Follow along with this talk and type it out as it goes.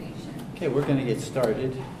Okay, we're going to get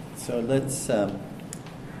started. So let's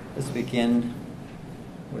begin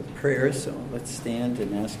with prayer. So let's stand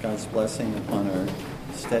and ask God's blessing upon our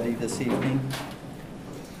study this evening.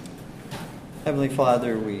 Heavenly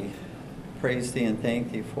Father, we praise Thee and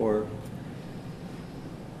thank Thee for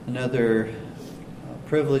another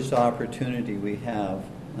privileged opportunity we have,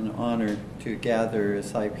 an honor to gather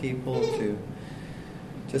as Thy people,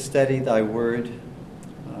 to study Thy Word,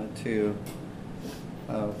 to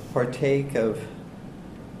partake of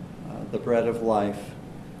the bread of life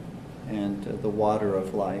and the water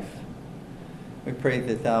of life. We pray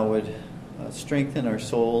that Thou would strengthen our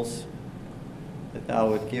souls, that Thou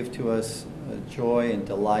would give to us joy and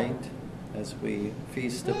delight as we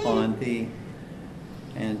feast upon Thee,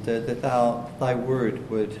 and that Thy Word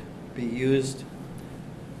would be used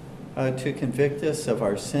to convict us of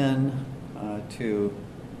our sin, to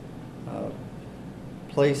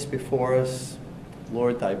place before us,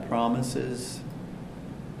 Lord, Thy promises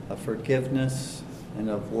of forgiveness and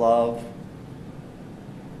of love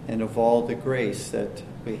and of all the grace that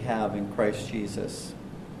we have in Christ Jesus.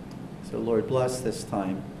 So, Lord, bless this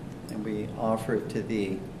time, and we offer it to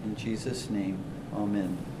Thee. In Jesus' name,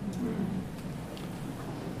 amen.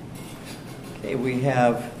 Okay, we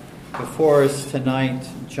have before us tonight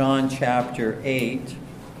John chapter 8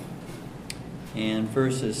 and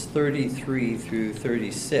verses 33 through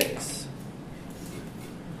 36.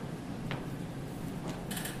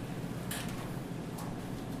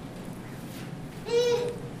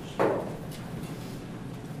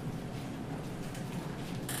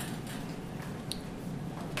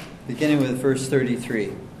 Beginning with verse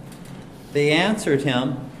 33. They answered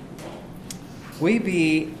him, "We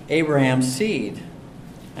be Abraham's seed,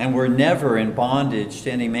 and were never in bondage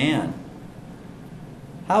to any man.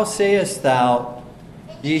 How sayest thou,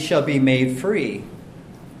 ye shall be made free?"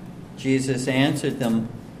 Jesus answered them,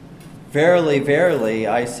 "Verily, verily,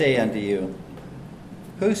 I say unto you,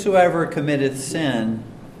 whosoever committeth sin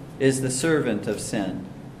is the servant of sin.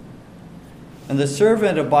 And the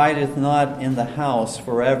servant abideth not in the house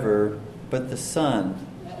forever, but the Son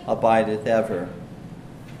abideth ever.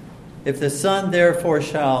 If the Son therefore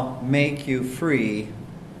shall make you free,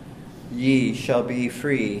 ye shall be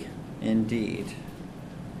free indeed."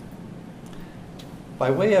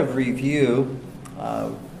 By way of review,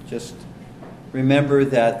 just remember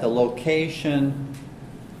that the location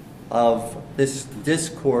of this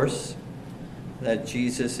discourse that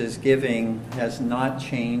Jesus is giving has not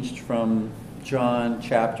changed from John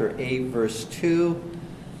chapter 8, verse 2.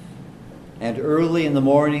 "And early in the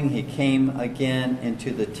morning he came again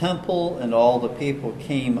into the temple, and all the people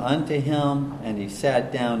came unto him, and he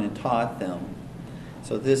sat down and taught them."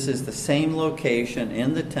 So this is the same location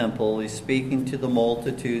in the temple. He's speaking to the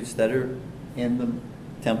multitudes that are in the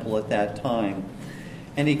temple at that time.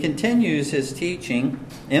 And he continues his teaching,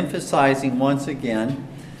 emphasizing once again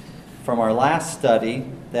from our last study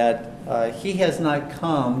that he has not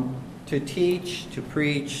come to teach, to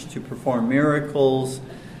preach, to perform miracles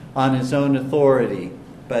on his own authority,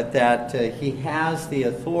 but that he has the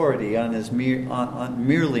authority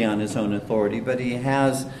merely on his own authority, but he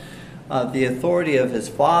has the authority of his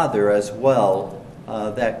Father as well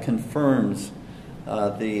that confirms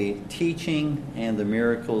the teaching and the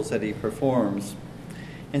miracles that he performs.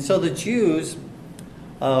 And so the Jews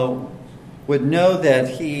would know that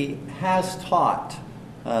he has taught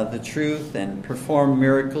the truth and performed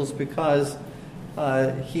miracles because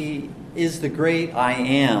he is the great I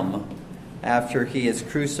Am. After he is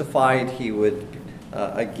crucified, he would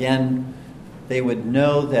they would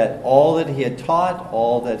know that all that he had taught,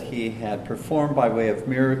 all that he had performed by way of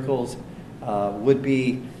miracles would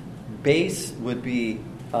be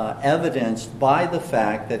evidenced by the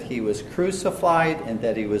fact that he was crucified and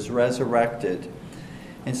that he was resurrected.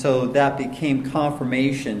 And so that became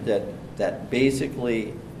confirmation that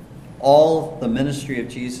basically all the ministry of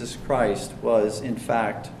Jesus Christ was in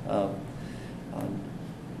fact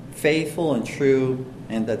faithful and true,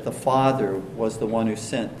 and that the Father was the one who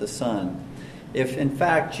sent the Son. If in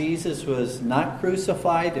fact Jesus was not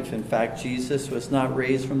crucified, if in fact Jesus was not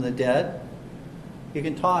raised from the dead, you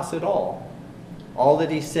can toss it all. All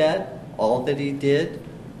that he said, all that he did,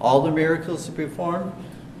 all the miracles he performed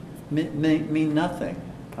mean nothing.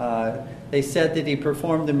 They said that he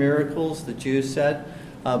performed the miracles, the Jews said,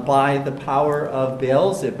 by the power of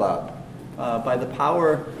Beelzebub, by the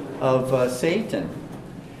power of Satan.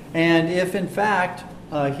 And if in fact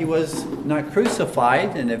he was not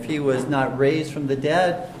crucified, and if he was not raised from the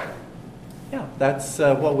dead, that's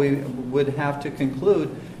what we would have to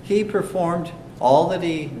conclude. He performed all that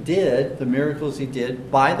he did, the miracles he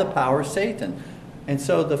did, by the power of Satan. And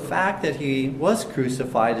so the fact that he was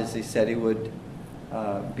crucified, as he said he would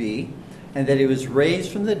be, and that he was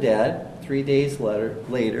raised from the dead 3 days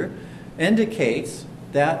later, indicates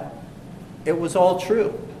that it was all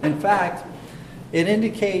true. In fact, it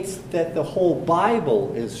indicates that the whole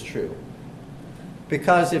Bible is true.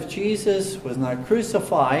 Because if Jesus was not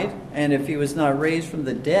crucified, and if he was not raised from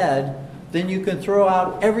the dead, then you can throw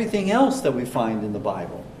out everything else that we find in the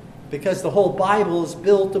Bible. Because the whole Bible is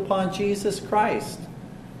built upon Jesus Christ.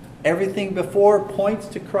 Everything before points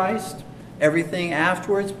to Christ. Everything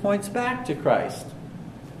afterwards points back to Christ.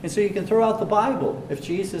 And so you can throw out the Bible if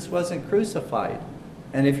Jesus wasn't crucified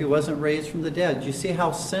and if he wasn't raised from the dead. You see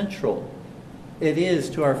how central it is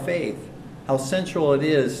to our faith, how central it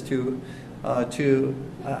is to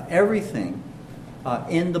everything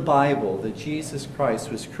in the Bible, that Jesus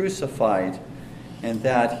Christ was crucified and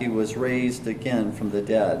that he was raised again from the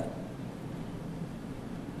dead.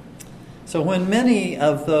 So when many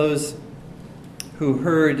of those who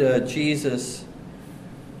heard Jesus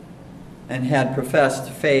and had professed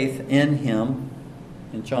faith in him,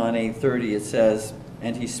 in John 8:30 it says,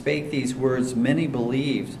 "And he spake these words, many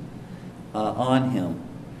believed on him."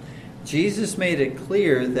 Jesus made it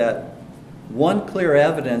clear that one clear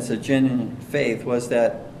evidence of genuine faith was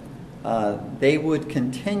that they would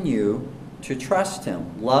continue to trust him,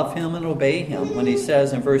 love him, and obey him. When he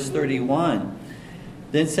says in verse 31,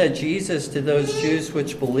 "Then said Jesus to those Jews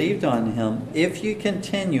which believed on him, If you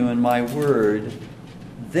continue in my word,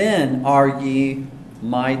 then are ye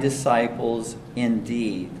my disciples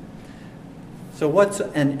indeed." So what's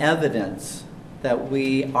an evidence that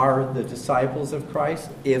we are the disciples of Christ?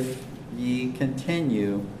 If ye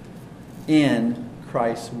continue in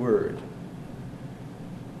Christ's word.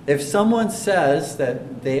 If someone says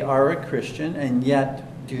that they are a Christian and yet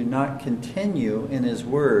do not continue in his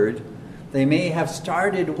word, they may have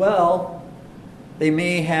started well. They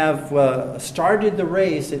may have started the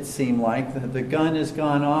race, it seemed like. The gun has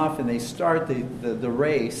gone off and they start the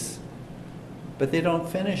race, but they don't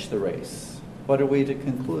finish the race. What are we to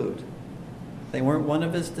conclude? They weren't one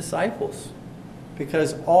of his disciples.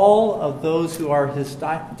 Because all of those who are his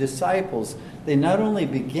disciples, they not only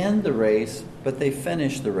begin the race, but they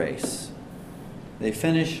finish the race. They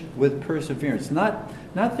finish with perseverance.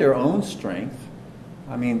 Not their own strength.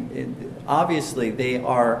 I mean, obviously they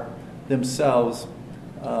are themselves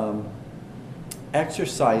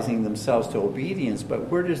exercising themselves to obedience,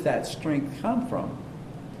 but where does that strength come from?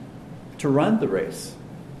 To run the race.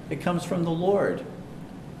 It comes from the Lord.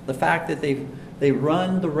 The fact that they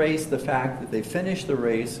run the race, the fact that they finish the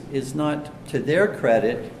race is not to their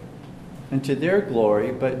credit and to their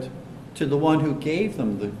glory, but to the one who gave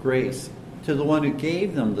them the grace, to the one who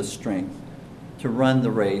gave them the strength to run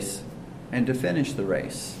the race and to finish the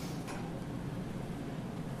race.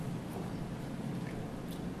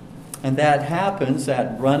 And that happens,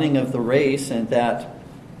 that running of the race and that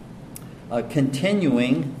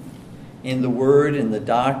continuing in the word and the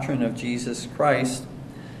doctrine of Jesus Christ,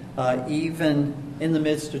 even in the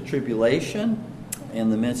midst of tribulation, in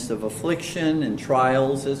the midst of affliction and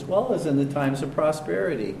trials, as well as in the times of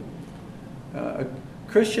prosperity.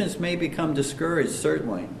 Christians may become discouraged,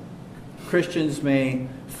 certainly. Christians may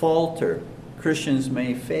falter. Christians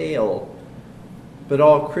may fail. But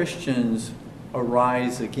all Christians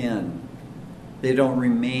arise again. They don't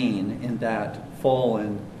remain in that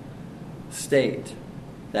fallen state,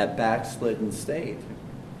 that backslidden state.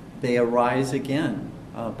 They arise again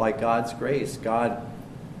by God's grace. God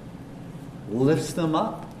lifts them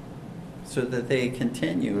up so that they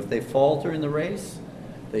continue. If they falter in the race,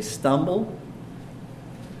 they stumble,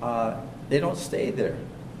 they don't stay there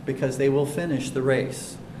because they will finish the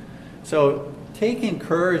race. So take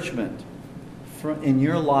encouragement in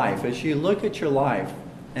your life. As you look at your life,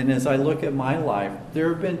 and as I look at my life, there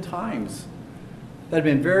have been times that have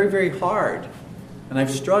been very, very hard, and I've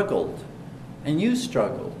struggled, and you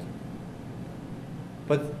struggled.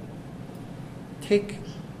 But take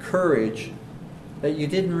courage that you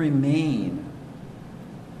didn't remain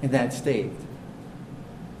in that state.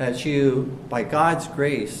 That you, by God's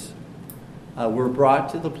grace, were brought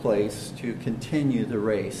to the place to continue the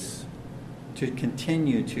race, to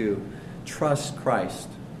continue to trust Christ.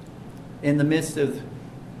 In the midst of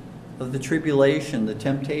the tribulation, the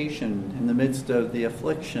temptation, in the midst of the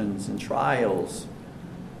afflictions and trials,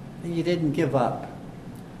 you didn't give up.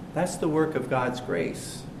 That's the work of God's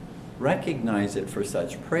grace. Recognize it for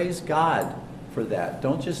such. Praise God for that.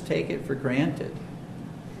 Don't just take it for granted.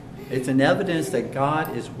 It's an evidence that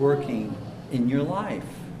God is working in your life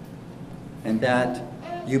and that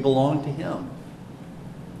you belong to Him.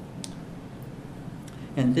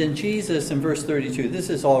 And then Jesus in verse 32, this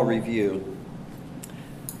is all review.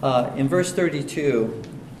 In verse 32,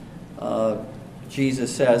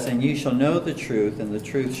 Jesus says, "And you shall know the truth, and the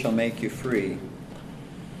truth shall make you free."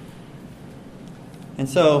 And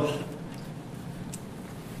so,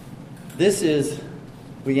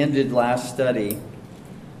 we ended last study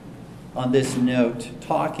on this note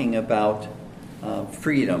talking about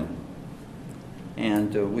freedom.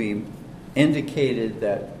 And we indicated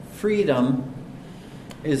that freedom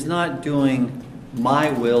is not doing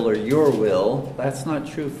my will or your will. That's not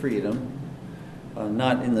true freedom.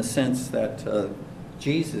 Not in the sense that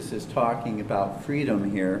Jesus is talking about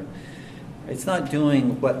freedom here. It's not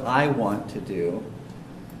doing what I want to do.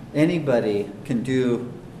 Anybody can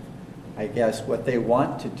do, I guess, what they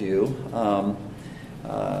want to do,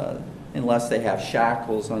 unless they have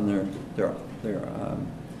shackles on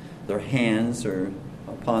their hands or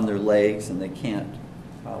upon their legs, and they can't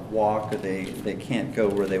walk, or they can't go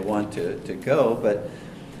where they want to go.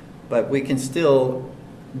 But we can still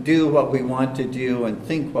do what we want to do and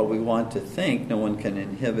think what we want to think. No one can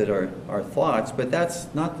inhibit our thoughts. But that's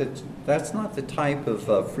not the type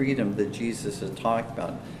of freedom that Jesus is talking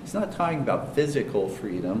about. He's not talking about physical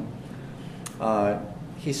freedom.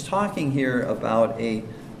 He's talking here about a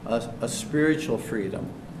spiritual freedom.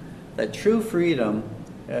 That true freedom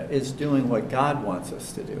is doing what God wants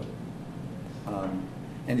us to do.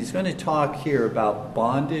 And he's going to talk here about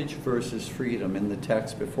bondage versus freedom in the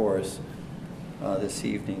text before us this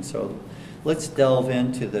evening. So let's delve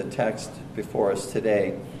into the text before us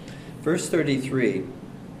today. Verse 33,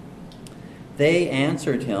 "They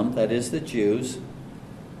answered him," that is the Jews,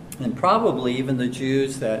 and probably even the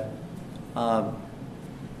Jews that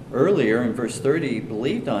earlier in verse 30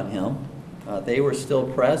 believed on him. They were still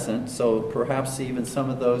present, so perhaps even some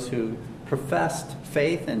of those who professed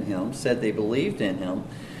faith in him said they believed in him,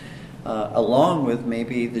 along with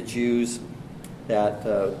maybe the Jews that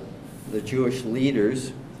the Jewish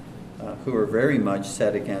leaders who were very much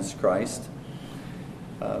set against Christ.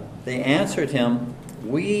 They answered him,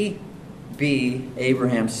 "We be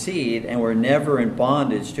Abraham's seed, and were never in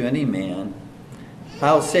bondage to any man.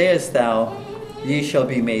 How sayest thou, ye shall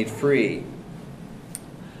be made free?"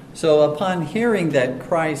 So upon hearing that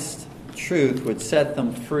Christ's truth would set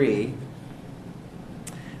them free,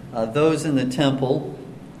 those in the temple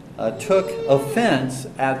took offense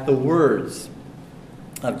at the words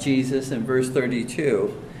of Jesus in verse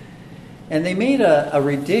 32. And they made a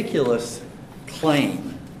ridiculous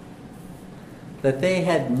claim that they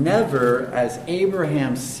had never, as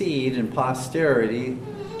Abraham's seed and posterity,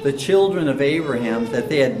 the children of Abraham, that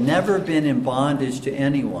they had never been in bondage to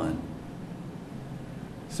anyone.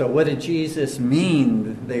 So what did Jesus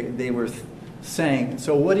mean? They were saying,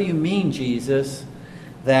 so what do you mean, Jesus,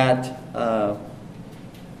 that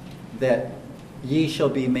ye shall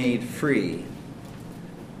be made free?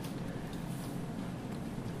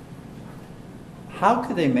 How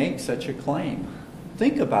could they make such a claim?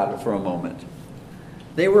 Think about it for a moment.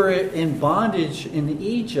 They were in bondage in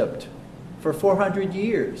Egypt for 400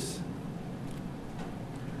 years.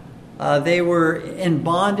 They were in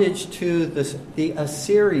bondage to the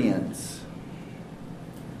Assyrians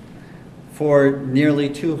for nearly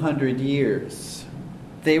 200 years.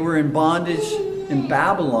 They were in bondage in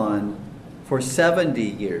Babylon for 70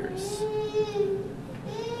 years.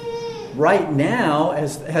 Right now,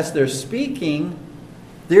 as they're speaking,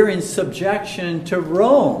 they're in subjection to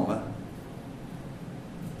Rome.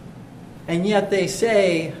 And yet they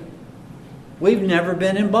say, we've never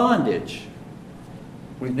been in bondage.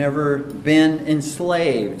 We've never been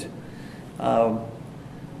enslaved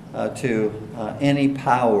to any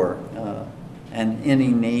power and any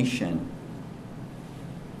nation.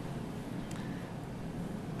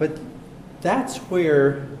 But that's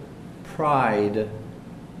where pride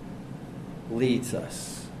leads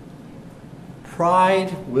us.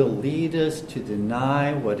 Pride will lead us to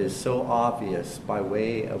deny what is so obvious by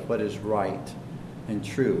way of what is right and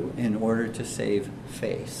true in order to save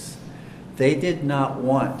face. They did not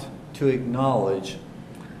want to acknowledge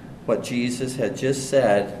what Jesus had just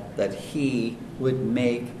said, that he would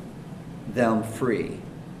make them free.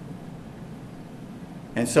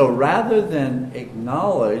 And so rather than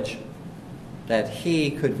acknowledge that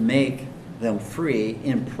he could make them free,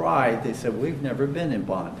 in pride they said, we've never been in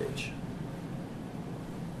bondage.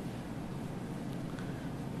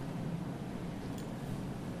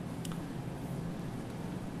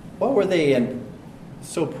 What were they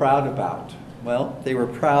so proud about? Well, they were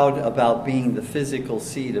proud about being the physical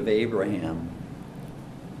seed of Abraham.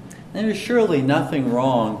 And there's surely nothing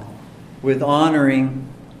wrong with honoring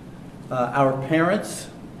our parents,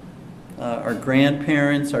 our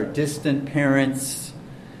grandparents, our distant parents.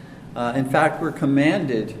 In fact, we're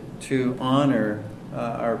commanded to honor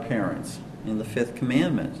our parents in the fifth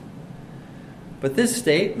commandment. But this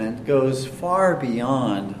statement goes far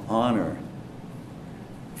beyond honor.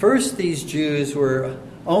 First, these Jews were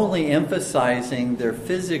only emphasizing their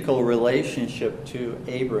physical relationship to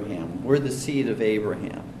Abraham. We're the seed of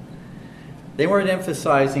Abraham. They weren't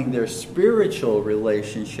emphasizing their spiritual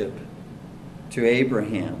relationship to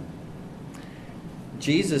Abraham.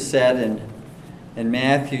 Jesus said in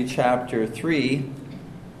Matthew chapter 3,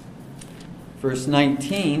 verse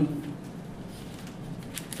 19,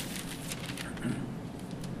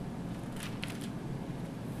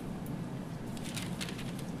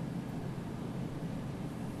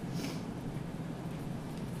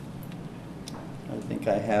 I think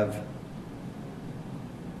I have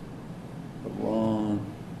the wrong.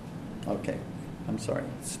 Okay, I'm sorry.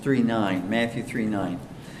 It's 3:9, Matthew 3:9.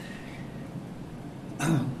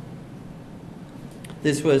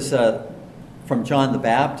 This was from John the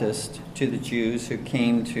Baptist to the Jews who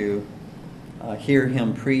came to hear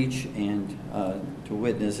him preach and to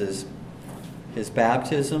witness his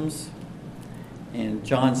baptisms. And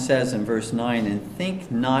John says in verse 9, "And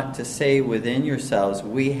think not to say within yourselves,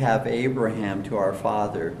 we have Abraham to our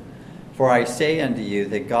father. For I say unto you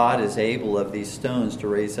that God is able of these stones to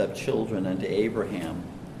raise up children unto Abraham."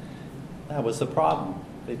 That was the problem.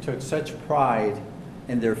 They took such pride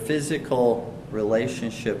in their physical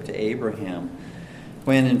relationship to Abraham,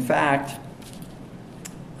 when in fact,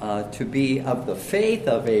 to be of the faith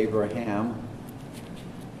of Abraham,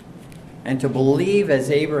 and to believe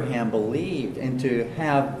as Abraham believed, and to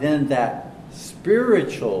have then that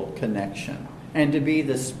spiritual connection, and to be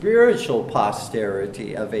the spiritual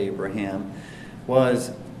posterity of Abraham,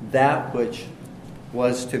 was that which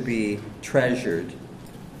was to be treasured.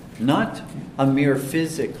 Not a mere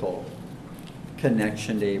physical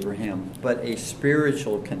connection to Abraham, but a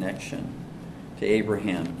spiritual connection to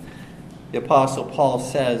Abraham. The Apostle Paul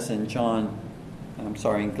says in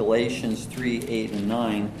Galatians 3, 8, and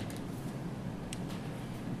 9,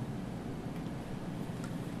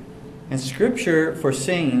 "And Scripture,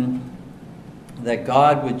 foreseeing that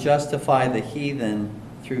God would justify the heathen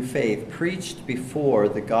through faith, preached before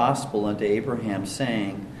the gospel unto Abraham,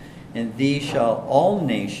 saying, In thee shall all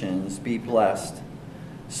nations be blessed.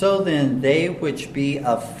 So then they which be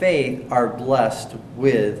of faith are blessed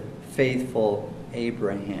with faithful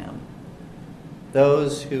Abraham."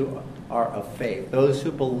 Those who are of faith, those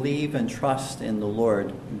who believe and trust in the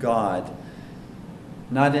Lord God,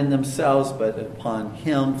 not in themselves, but upon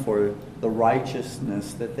Him for the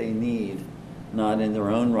righteousness that they need, not in their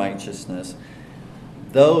own righteousness.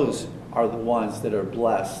 Those are the ones that are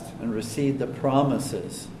blessed and receive the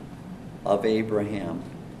promises of Abraham,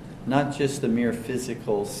 not just the mere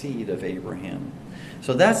physical seed of Abraham.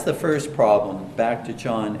 So that's the first problem, back to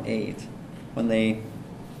John 8, when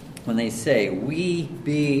they say, "We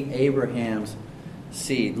be Abraham's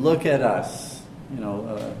seed. Look at us,"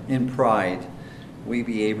 in pride. We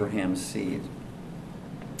be Abraham's seed.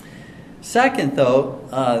 Second,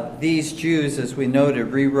 though, these Jews, as we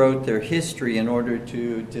noted, rewrote their history in order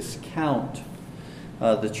to discount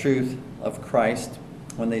the truth of Christ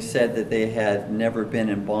when they said that they had never been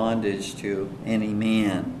in bondage to any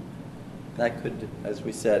man. That could, as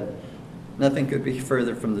we said, nothing could be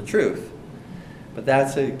further from the truth. But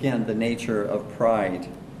that's, again, the nature of pride.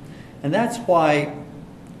 And that's why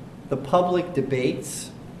the public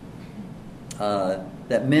debates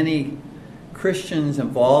that many Christians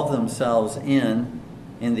involve themselves in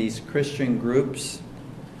these Christian groups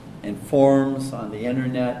and forums on the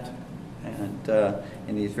internet and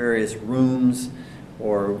in these various rooms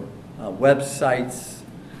or websites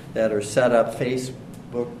that are set up,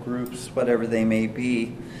 Facebook groups, whatever they may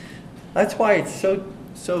be. That's why it's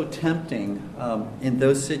so tempting in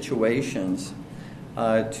those situations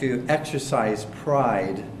to exercise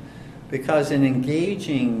pride, because in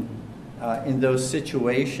engaging in those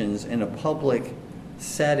situations in a public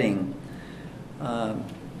setting,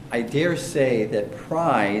 I dare say that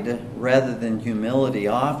pride rather than humility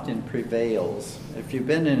often prevails. If you've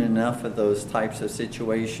been in enough of those types of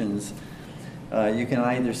situations, you can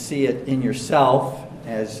either see it in yourself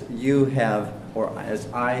as you have, or as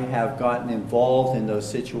I have gotten involved in those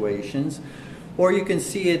situations, or you can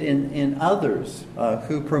see it in others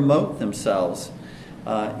who promote themselves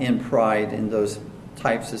in pride in those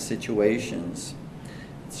types of situations.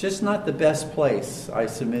 It's just not the best place, I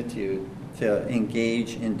submit to you, to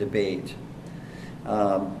engage in debate.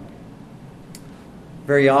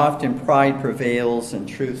 Very often pride prevails and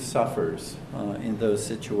truth suffers in those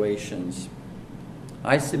situations.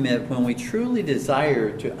 I submit when we truly desire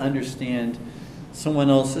to understand someone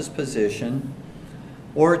else's position,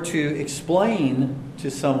 or to explain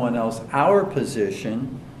to someone else our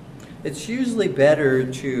position, it's usually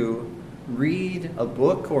better to read a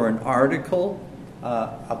book or an article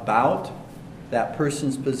about that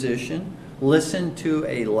person's position, listen to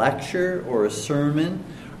a lecture or a sermon,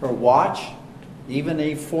 or watch even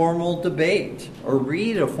a formal debate, or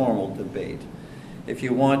read a formal debate if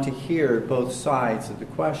you want to hear both sides of the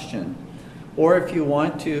question. Or if you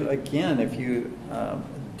want to, again, if you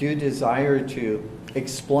do desire to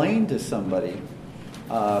explain to somebody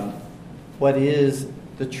what is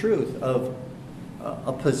the truth of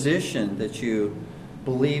a position that you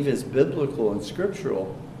believe is biblical and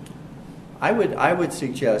scriptural, I would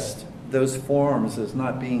suggest those forums as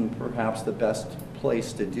not being perhaps the best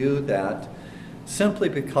place to do that, simply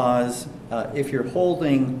because if you're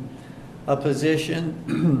holding a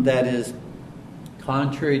position that is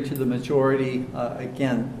contrary to the majority,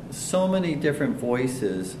 again, so many different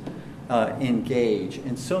voices engage,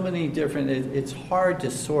 and so many different, it's hard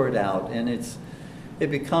to sort out, and it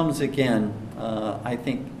becomes, again, I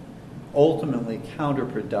think, ultimately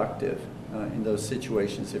counterproductive in those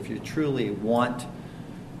situations. If you truly want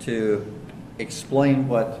to explain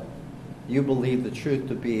what you believe the truth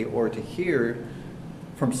to be, or to hear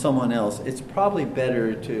from someone else, it's probably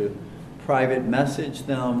better to private message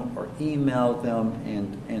them or email them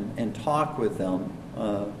and talk with them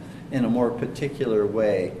in a more particular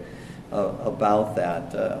way about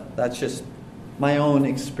that. That's just my own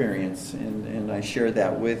experience, and I share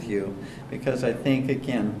that with you because I think,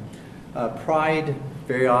 again, pride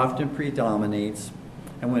very often predominates,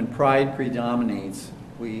 and when pride predominates,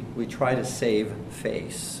 we try to save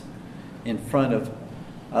face in front of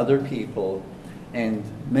other people, and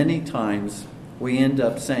many times we end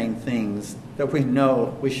up saying things that we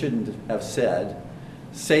know we shouldn't have said,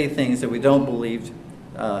 say things that we don't believe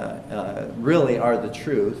really are the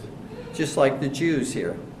truth, just like the Jews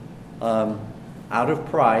here. Out of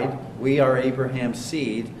pride, we are Abraham's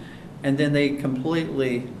seed, and then they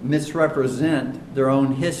completely misrepresent their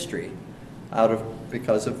own history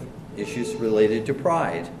because of issues related to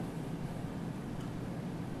pride.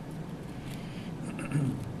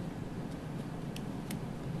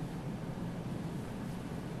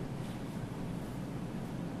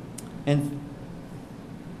 And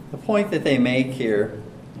the point that they make here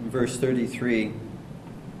in verse 33,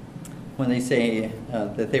 when they say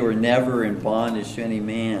that they were never in bondage to any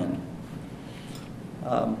man,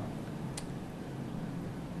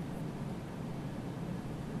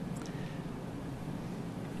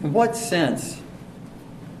 in what sense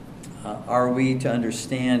are we to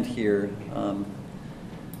understand here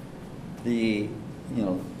the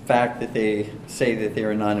fact that they say that they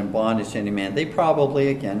are not in bondage to any man? They probably,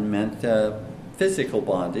 again, meant physical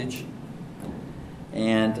bondage.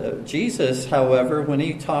 And Jesus, however, when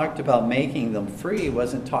he talked about making them free,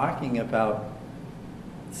 wasn't talking about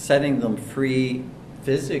setting them free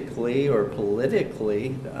physically or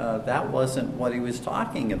politically. That wasn't what he was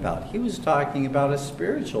talking about. He was talking about a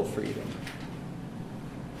spiritual freedom.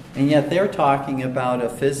 And yet they're talking about a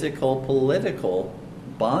physical, political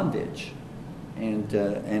bondage. And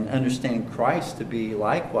understand Christ to be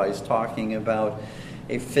likewise talking about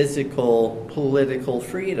a physical, political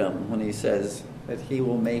freedom when he says that he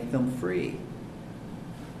will make them free.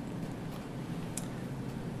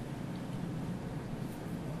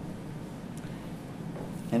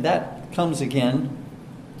 And that comes again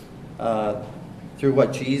through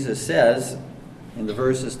what Jesus says in the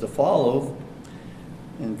verses to follow.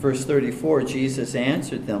 In verse 34, Jesus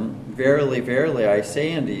answered them, "Verily, verily, I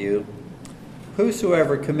say unto you,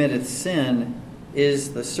 whosoever committeth sin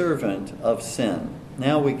is the servant of sin."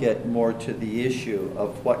 Now we get more to the issue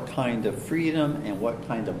of what kind of freedom and what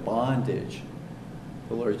kind of bondage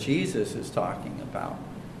the Lord Jesus is talking about.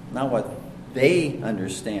 Not what they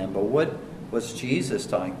understand, but what was Jesus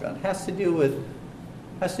talking about. It has to do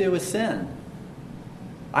with sin.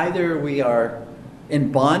 Either we are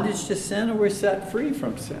in bondage to sin or we're set free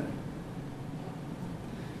from sin.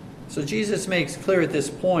 So Jesus makes clear at this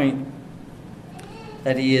point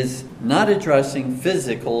that he is not addressing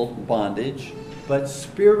physical bondage, but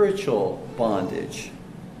spiritual bondage.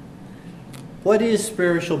 What is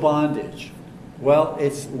spiritual bondage? Well,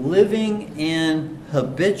 it's living in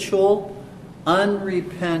habitual,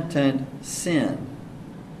 unrepentant sin.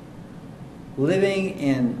 Living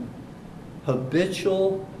in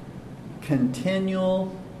habitual,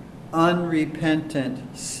 continual,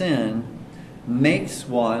 unrepentant sin makes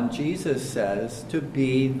one, Jesus says, to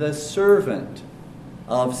be the servant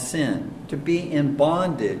of sin, to be in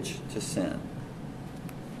bondage to sin.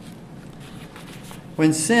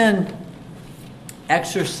 When sin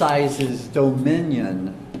exercises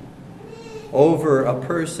dominion over a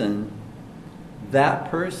person, that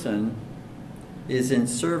person is in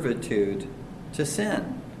servitude to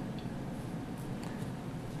sin.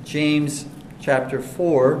 James chapter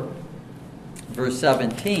 4, verse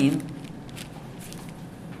 17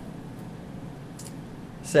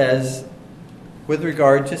 says, with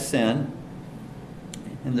regard to sin,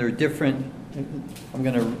 and there are different, I'm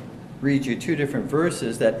going to read you two different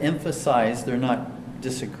verses that emphasize, they're not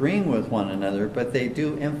disagreeing with one another, but they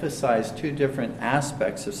do emphasize two different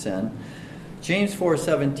aspects of sin. James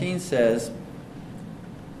 4:17 says,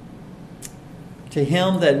 to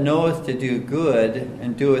him that knoweth to do good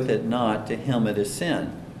and doeth it not, to him it is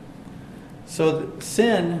sin. So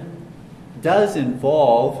sin does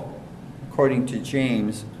involve, according to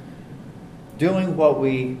James, doing what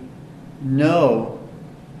we know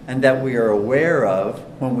and that we are aware of.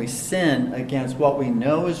 When we sin against what we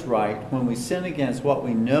know is right, when we sin against what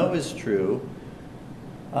we know is true,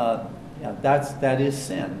 that is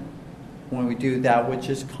sin. When we do that which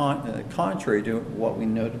is contrary to what we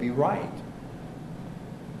know to be right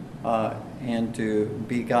and to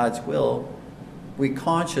be God's will, we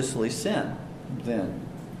consciously sin then.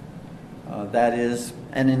 That is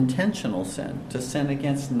an intentional sin, to sin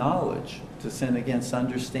against knowledge, to sin against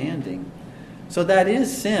understanding. So that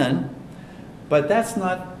is sin, but that's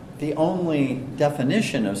not the only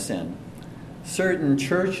definition of sin. Certain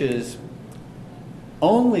churches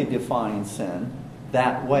only define sin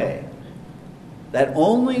that way. That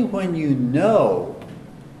only when you know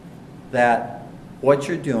that what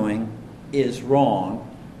you're doing is wrong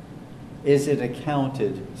is it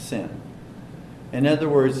accounted sin. In other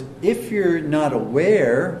words, if you're not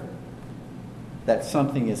aware that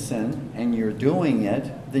something is sin and you're doing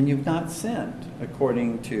it, then you've not sinned,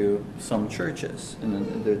 according to some churches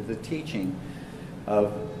and the teaching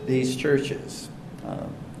of these churches.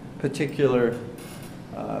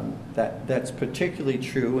 That's particularly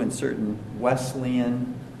true in certain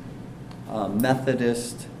Wesleyan,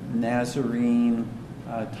 Methodist, Nazarene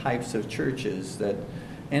types of churches that,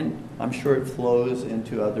 and I'm sure it flows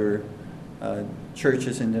into other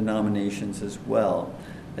churches and denominations as well,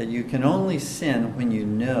 that you can only sin when you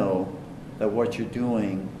know that what you're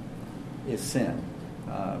doing is sin.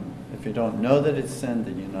 If you don't know that it's sin,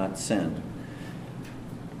 then you're not sinned.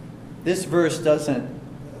 This verse doesn't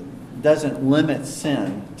limit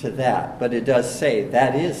sin to that, but it does say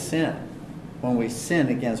that is sin. When we sin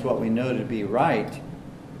against what we know to be right,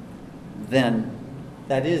 then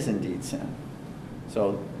that is indeed sin.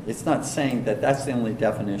 So it's not saying that that's the only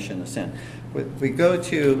definition of sin. We go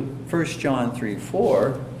to 1 John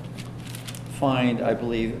 3:4, find, I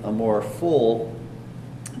believe, a more full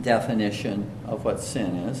definition of what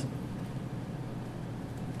sin is.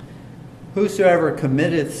 Whosoever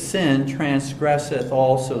committeth sin transgresseth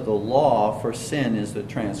also the law, for sin is the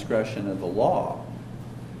transgression of the law.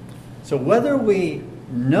 So whether we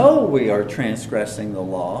know we are transgressing the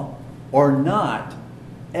law or not,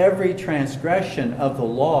 every transgression of the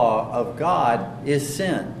law of God is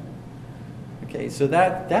sin. Okay, so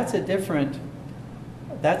that's a different,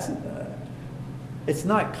 it's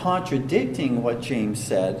not contradicting what James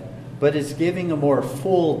said, but it's giving a more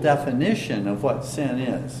full definition of what sin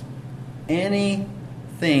is.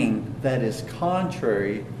 Anything that is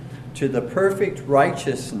contrary to the perfect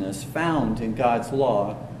righteousness found in God's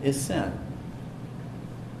law is sin.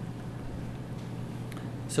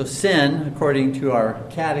 So sin, according to our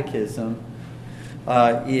catechism,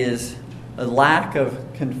 is a lack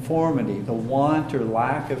of conformity, the want or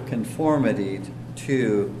lack of conformity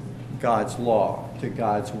to God's law, to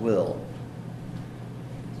God's will.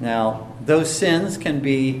 Now, those sins can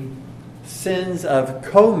be sins of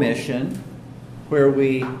commission, where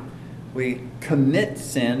we commit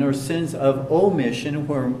sin, or sins of omission,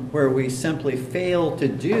 where we simply fail to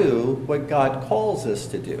do what God calls us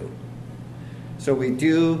to do. So we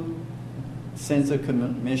do sins of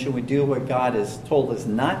commission, we do what God has told us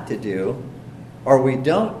not to do, or we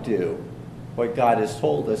don't do what God has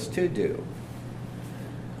told us to do.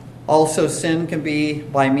 Also, sin can be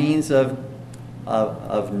by means of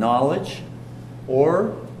knowledge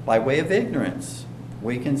or by way of ignorance.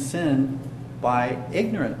 We can sin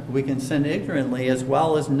we can sin ignorantly as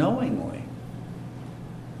well as knowingly.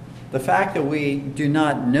 The fact that we do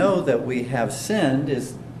not know that we have sinned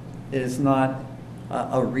is not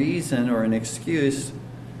a reason or an excuse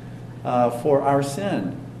for our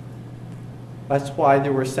sin. That's why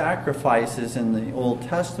there were sacrifices in the Old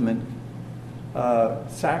Testament,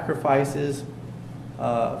 sacrifices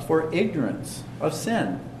for ignorance of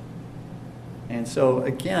sin. And so,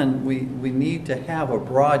 again, we need to have a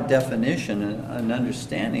broad definition and an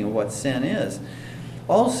understanding of what sin is.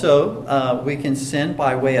 Also, we can sin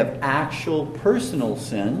by way of actual personal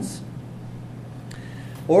sins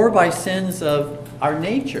or by sins of our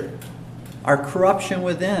nature, our corruption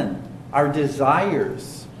within, our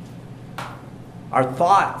desires, our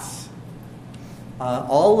thoughts.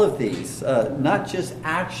 All of these, not just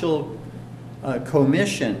actual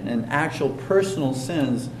commission and actual personal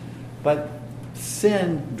sins, but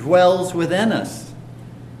sin dwells within us.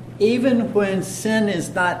 Even when sin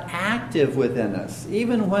is not active within us,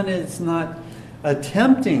 even when it's not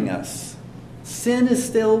tempting us, sin is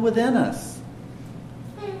still within us.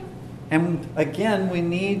 And again, we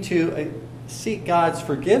need to seek God's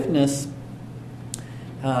forgiveness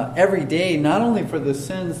every day, not only for the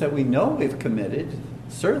sins that we know we've committed.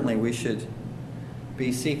 Certainly we should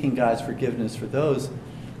be seeking God's forgiveness for those,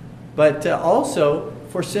 but also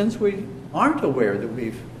for sins we aren't aware that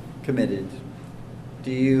we've committed.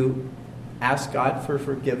 Do you ask God for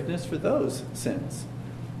forgiveness for those sins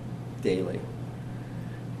daily?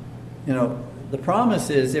 You know, the promise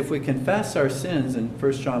is if we confess our sins in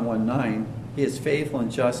 1 John 1:9, He is faithful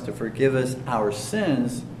and just to forgive us our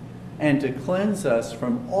sins and to cleanse us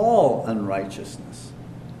from all unrighteousness.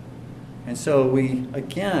 And so we,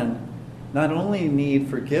 again, not only need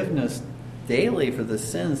forgiveness daily for the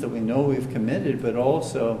sins that we know we've committed, but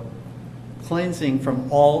also cleansing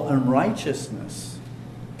from all unrighteousness.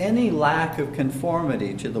 Any lack of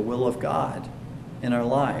conformity to the will of God in our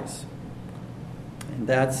lives. And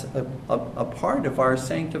that's a part of our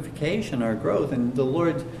sanctification, our growth. And the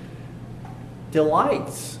Lord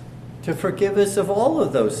delights to forgive us of all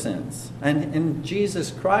of those sins. And in Jesus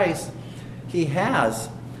Christ, He has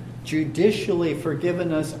judicially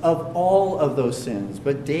forgiven us of all of those sins.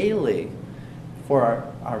 But daily,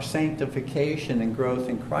 for our sanctification and growth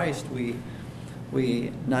in Christ, we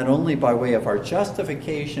not only by way of our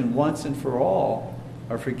justification once and for all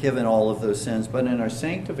are forgiven all of those sins, but in our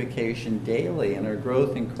sanctification daily and our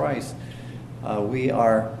growth in Christ, we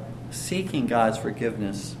are seeking God's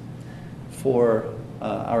forgiveness for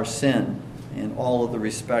our sin in all of the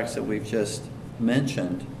respects that we've just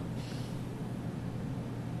mentioned.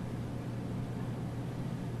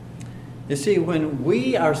 You see, when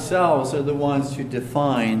we ourselves are the ones who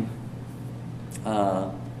define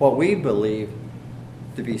what we believe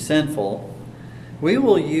to be sinful, we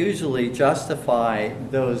will usually justify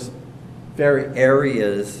those very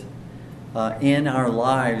areas in our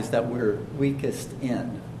lives that we're weakest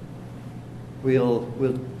in. We'll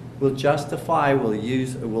justify,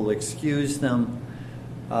 we'll excuse them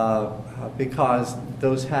because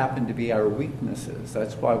those happen to be our weaknesses.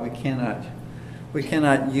 That's why we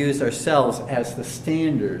cannot use ourselves as the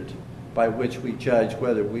standard by which we judge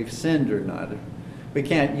whether we've sinned or not. We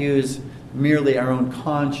can't use merely our own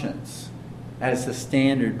conscience as the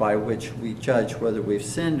standard by which we judge whether we've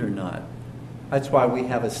sinned or not. That's why we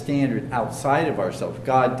have a standard outside of ourselves.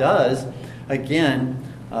 God does, again,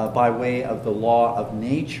 by way of the law of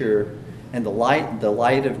nature and the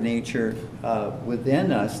light of nature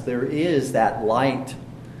within us. There is that light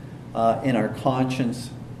in our conscience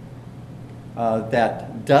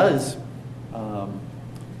that does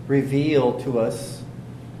reveal to us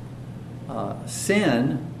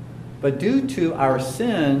sin. But due to our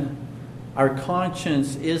sin, our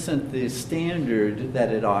conscience isn't the standard that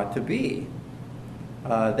it ought to be.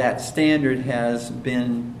 That standard has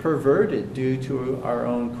been perverted due to our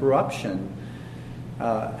own corruption.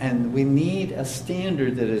 And we need a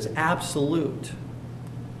standard that is absolute,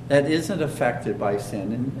 that isn't affected by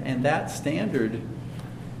sin. And that standard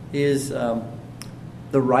is the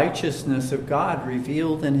righteousness of God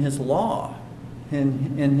revealed in His law,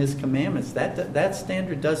 in His commandments. That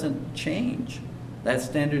standard doesn't change. That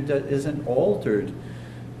standard isn't altered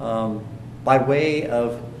by way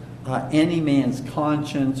of any man's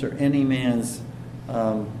conscience or any man's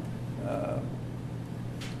thought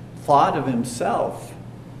of himself.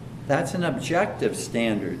 That's an objective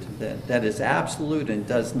standard that is absolute and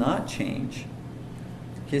does not change.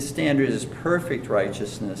 His standard is perfect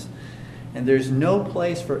righteousness, and there's no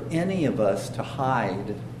place for any of us to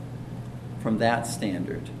hide from that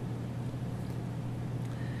standard.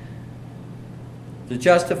 To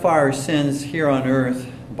justify our sins here on earth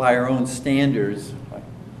by our own standards,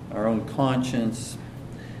 our own conscience,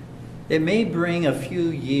 it may bring a few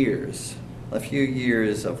years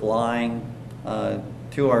of lying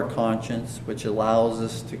to our conscience, which allows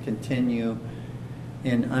us to continue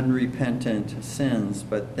in unrepentant sins,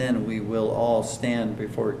 but then we will all stand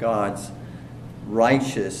before God's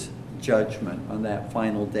righteous judgment on that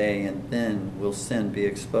final day, and then will sin be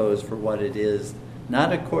exposed for what it is,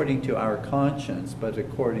 not according to our conscience, but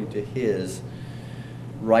according to His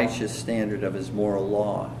righteous standard of His moral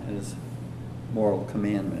law. moral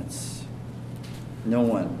commandments. No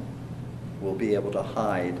one will be able to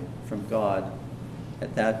hide from God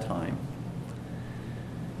at that time.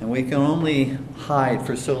 And we can only hide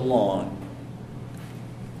for so long.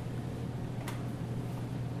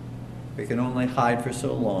 We can only hide for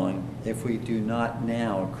so long if we do not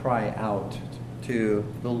now cry out to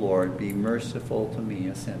the Lord, "Be merciful to me,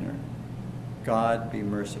 a sinner." God, be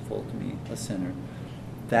merciful to me, a sinner.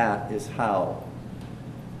 That is how.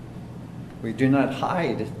 We do not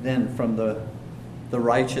hide then from the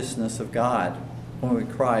righteousness of God when we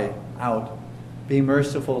cry out, "Be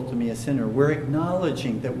merciful to me, a sinner." We're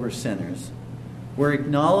acknowledging that we're sinners. We're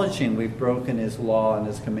acknowledging we've broken His law and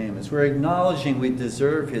His commandments. We're acknowledging we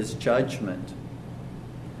deserve His judgment.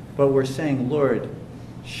 But we're saying, "Lord,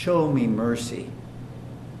 show me mercy.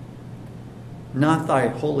 Not thy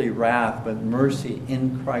holy wrath, but mercy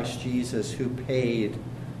in Christ Jesus, who paid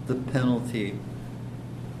the penalty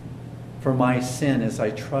for my sin as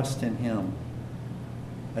I trust in Him,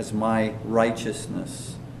 as my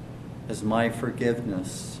righteousness, as my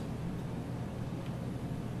forgiveness."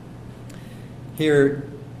 Here,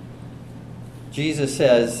 Jesus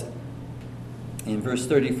says in verse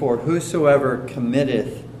 34, "Whosoever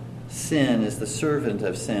committeth sin is the servant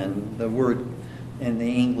of sin." The word in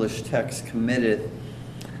the English text, committeth,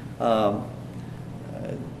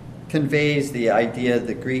 conveys the idea,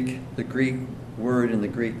 the Greek word in the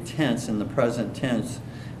Greek tense, in the present tense,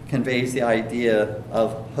 conveys the idea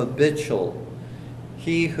of habitual.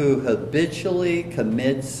 He who habitually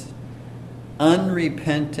commits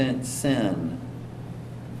unrepentant sin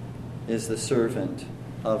is the servant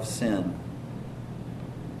of sin.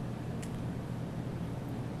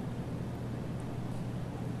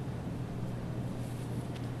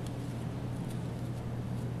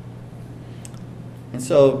 And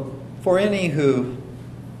so, for any who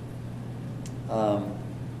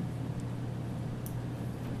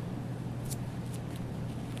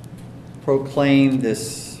proclaim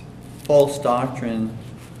this false doctrine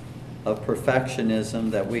of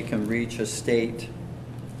perfectionism, that we can reach a state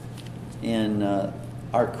in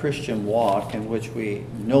our Christian walk in which we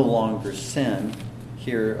no longer sin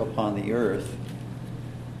here upon the earth,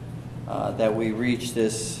 that we reach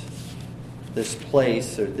this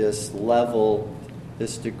place or this level,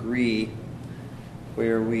 this degree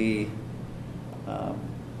where we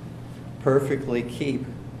perfectly keep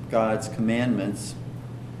God's commandments.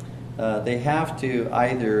 They have to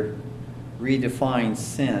either redefine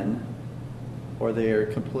sin, or they are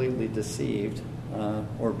completely deceived,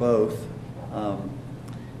 or both,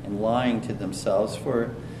 and lying to themselves. For,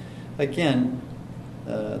 again,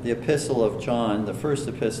 the epistle of John, the first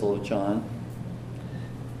epistle of John,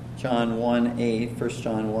 John 1:8, 1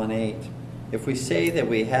 John 1:8, "If we say that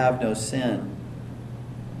we have no sin,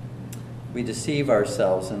 we deceive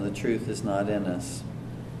ourselves and the truth is not in us."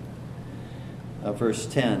 Verse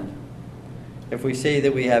 10, "If we say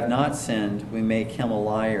that we have not sinned, we make Him a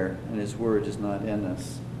liar and His word is not in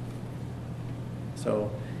us." So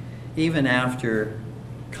even after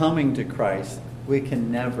coming to Christ, we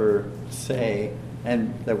can never say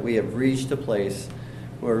and that we have reached a place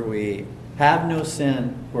where we have no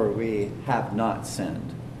sin, where we have not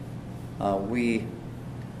sinned. We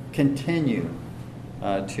continue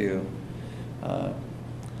to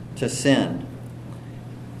sin.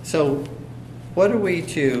 So what are we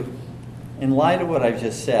to, in light of what I've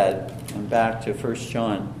just said, and back to 1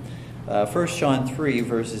 John, 1 John 3,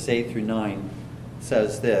 verses 8 through 9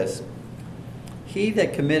 says this, "He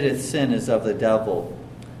that committeth sin is of the devil,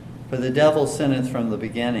 for the devil sinneth from the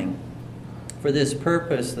beginning. For this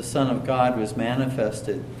purpose the Son of God was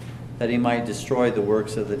manifested, that He might destroy the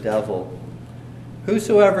works of the devil.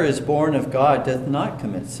 Whosoever is born of God doth not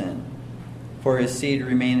commit sin, for his seed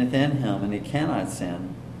remaineth in him, and he cannot sin,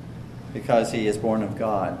 because he is born of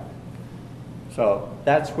God." So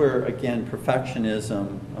that's where, again,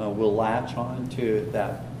 perfectionism will latch on to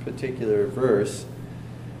that particular verse,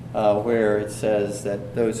 where it says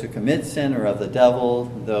that those who commit sin are of the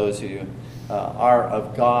devil, those who are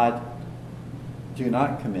of God do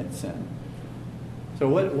not commit sin. So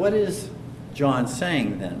what is John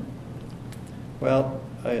saying then? Well,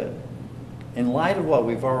 in light of what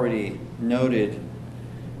we've already noted,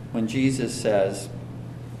 when Jesus says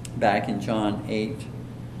back in John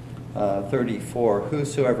 8:34,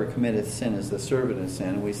 "Whosoever committeth sin is the servant of sin,"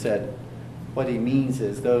 and we said what he means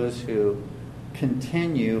is those who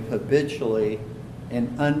continue habitually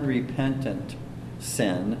in unrepentant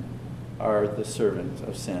sin are the servants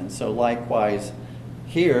of sin. So likewise,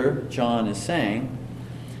 here John is saying,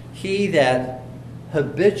 "He that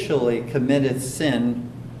habitually committeth sin,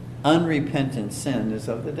 unrepentant sin, is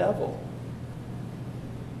of the devil."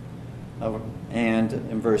 And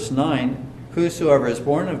in verse 9, whosoever is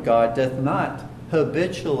born of God doth not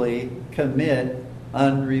habitually commit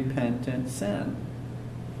unrepentant sin.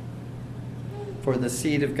 For the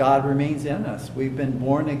seed of God remains in us. We've been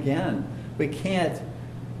born again. We can't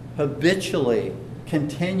habitually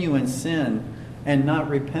continue in sin and not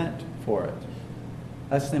repent for it.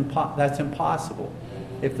 That's impossible.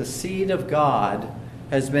 If the seed of God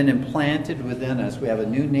has been implanted within us, we have a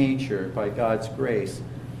new nature by God's grace,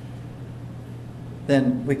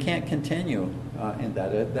 then we can't continue in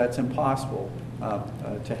that. That's impossible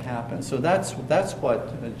to happen. So that's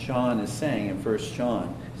what John is saying in 1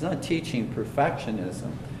 John. He's not teaching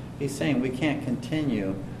perfectionism. He's saying we can't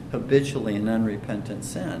continue habitually in unrepentant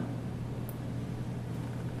sin.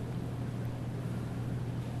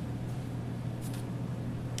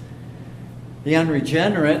 The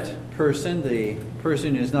unregenerate person, the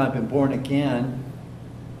person who has not been born again,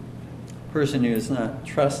 person who has not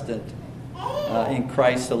trusted in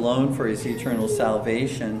Christ alone for his eternal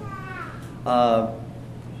salvation, that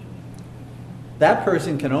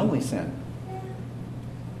person can only sin.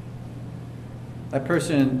 That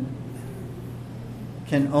person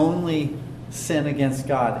can only sin against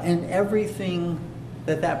God in everything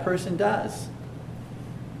that person does,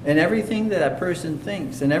 and everything that person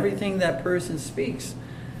thinks, and everything that person speaks.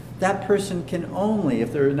 That person can only,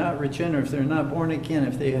 if they're not regenerate, if they're not born again,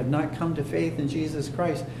 if they have not come to faith in Jesus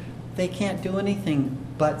Christ, they can't do anything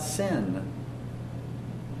but sin.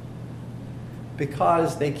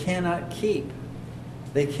 Because they cannot do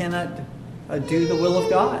the will of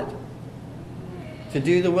God. To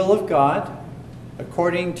do the will of God,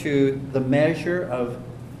 according to the measure of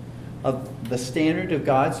the standard of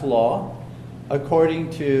God's law,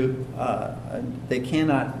 according to, they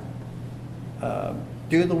cannot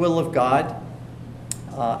do the will of God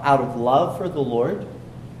out of love for the Lord,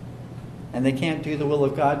 and they can't do the will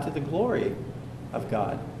of God to the glory of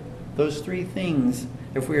God. Those three things,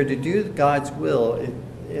 if we are to do God's will,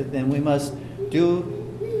 then we must do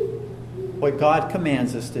what God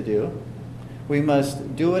commands us to do. We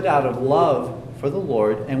must do it out of love for the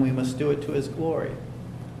Lord, and we must do it to His glory.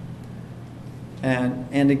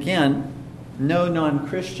 And again, no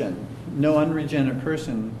non-Christian, no unregenerate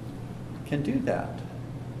person can do that.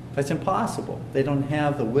 That's impossible. They don't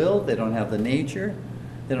have the will, they don't have the nature,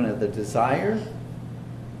 they don't have the desire,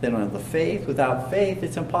 they don't have the faith. Without faith,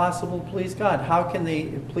 it's impossible to please God. How can they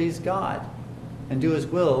please God and do His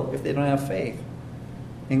will if they don't have faith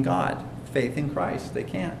in God, faith in Christ? They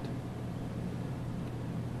can't.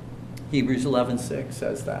 Hebrews 11:6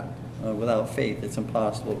 says that. Without faith, it's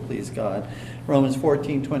impossible to please God. Romans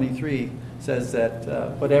 14:23 says that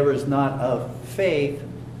whatever is not of faith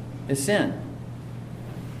is sin.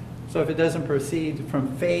 So if it doesn't proceed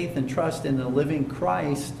from faith and trust in the living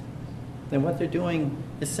Christ, then what they're doing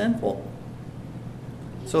is sinful.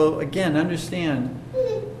 So again, understand,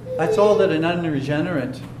 that's all that an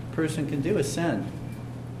unregenerate person can do is sin.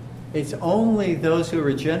 It's only those who are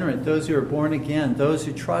regenerate, those who are born again, those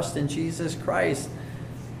who trust in Jesus Christ,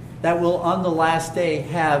 that will on the last day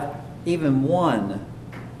have even one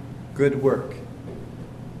good work.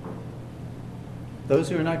 Those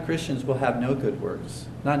who are not Christians will have no good works,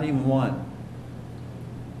 not even one.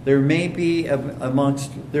 There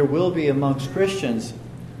will be amongst Christians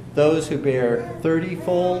those who bear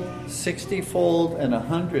 30-fold, 60-fold, and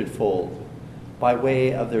 100-fold by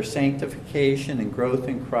way of their sanctification and growth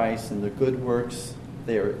in Christ and the good works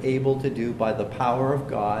they are able to do by the power of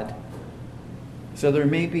God. So there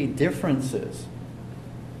may be differences.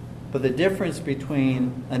 But the difference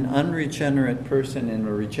between an unregenerate person and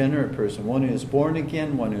a regenerate person, one who is born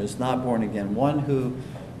again, one who is not born again, one who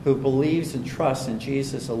believes and trusts in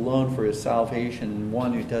Jesus alone for his salvation, and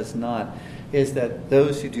one who does not, is that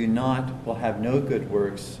those who do not will have no good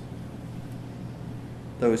works.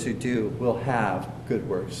 Those who do will have good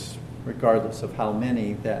works, regardless of how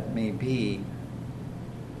many that may be.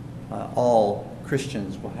 All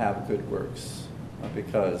Christians will have good works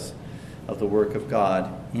because of the work of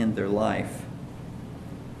God in their life.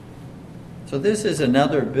 So this is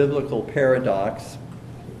another biblical paradox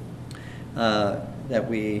that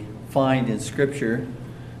we find in Scripture.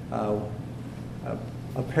 A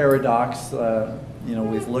paradox,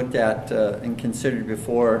 we've looked at and considered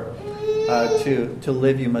before. To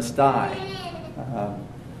live, you must die.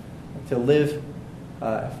 To live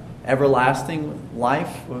everlasting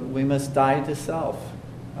life, we must die to self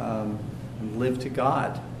and live to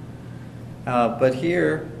God. But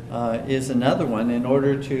here is another one. In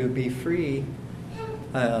order to be free,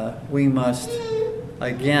 we must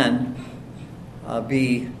again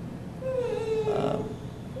be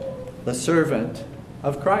the servant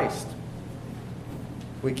of Christ.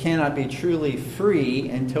 we cannot be truly free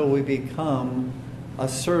until we become a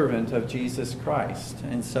servant of Jesus Christ.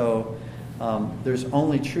 And so there's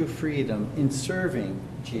only true freedom in serving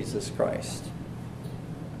Jesus Christ.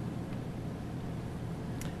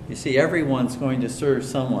 You see, everyone's going to serve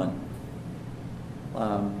someone.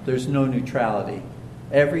 There's no neutrality.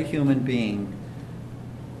 Every human being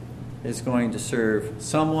is going to serve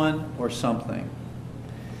someone or something.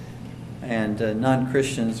 And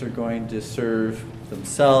non-Christians are going to serve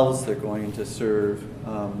themselves. They're going to serve,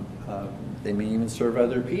 they may even serve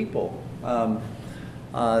other people.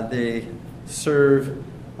 They serve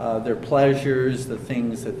their pleasures, the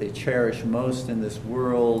things that they cherish most in this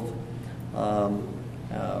world,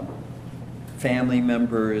 family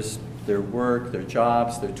members, their work, their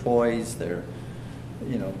jobs, their toys, their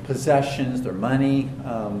possessions, their money.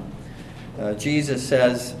 Jesus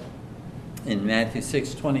says in Matthew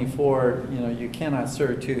 6:24, you cannot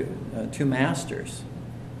serve two masters.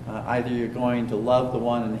 Either you're going to love the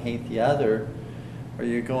one and hate the other, or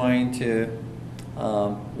you're going to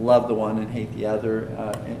love the one and hate the other.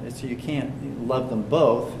 So you can't love them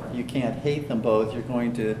both. You can't hate them both. You're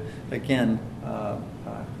going to, again,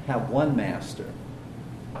 have one master.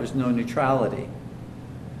 There's no neutrality.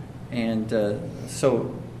 And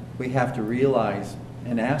so we have to realize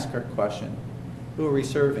and ask our question, who are we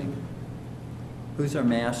serving? Who's our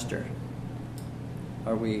master?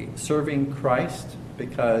 Are we serving Christ?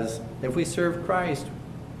 Because if we serve Christ,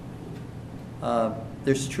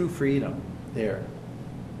 there's true freedom there.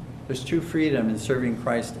 There's true freedom in serving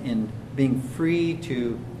Christ, in being free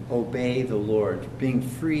to obey the Lord, being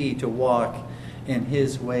free to walk in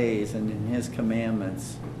His ways and in His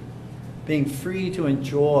commandments, being free to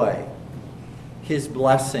enjoy His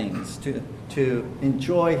blessings, to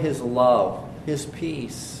enjoy His love, His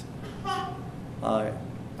peace,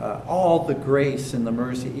 all the grace and the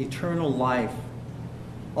mercy, eternal life,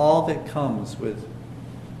 all that comes with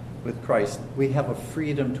Christ. We have a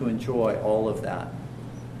freedom to enjoy all of that.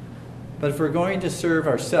 But if we're going to serve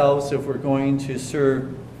ourselves, if we're going to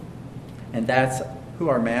serve, and that's who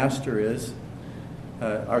our master is,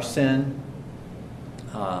 our sin,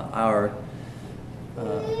 our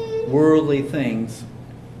worldly things,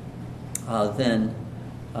 then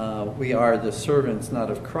we are the servants not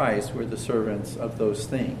of Christ, we're the servants of those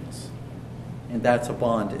things. And that's a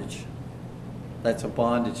bondage. That's a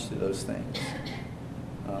bondage to those things.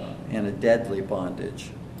 And a deadly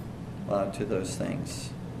bondage to those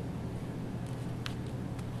things.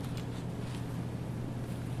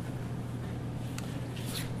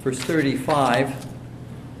 Verse 35,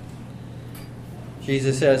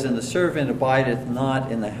 Jesus says, "And the servant abideth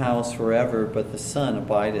not in the house forever, but the Son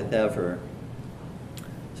abideth ever."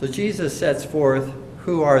 So Jesus sets forth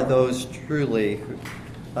who are those truly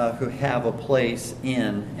who have a place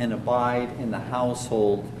in and abide in the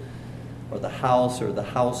household, or the house or the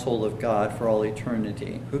household of God for all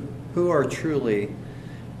eternity. Who are truly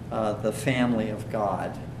the family of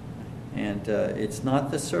God. And it's not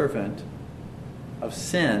the servant of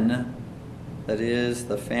sin that is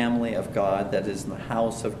the family of God, that is in the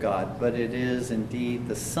house of God, but it is indeed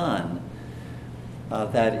the Son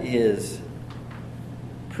that is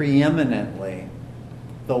preeminently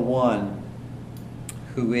the one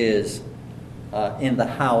who is in the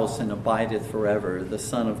house and abideth forever, the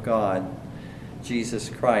Son of God, Jesus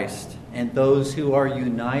Christ. And those who are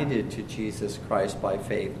united to Jesus Christ by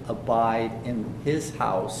faith abide in His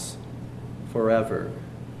house forever.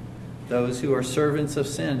 Those who are servants of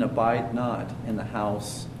sin abide not in the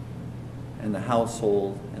house and the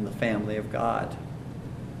household and the family of God.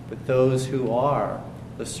 But those who are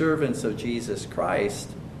the servants of Jesus Christ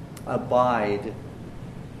abide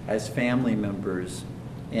as family members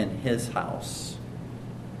in His house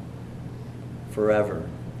forever.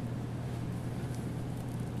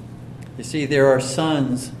 You see, there are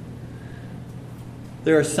sons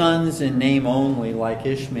in name only, like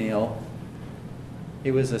Ishmael.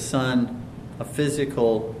 He was a son, a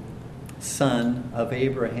physical son of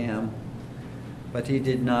Abraham, but he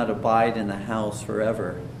did not abide in the house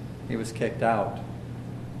forever. He was kicked out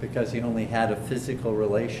because he only had a physical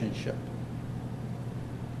relationship.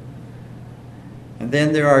 And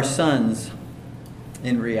then there are sons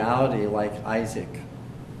in reality, like Isaac,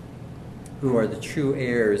 who are the true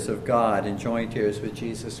heirs of God and joint heirs with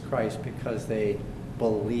Jesus Christ because they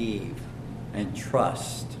believe and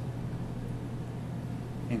trust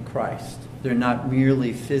in Christ. They're not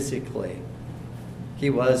merely physically. He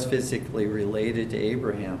was physically related to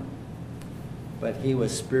Abraham, but he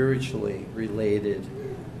was spiritually related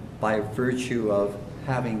by virtue of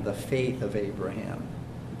having the faith of Abraham,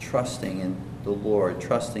 trusting in the Lord,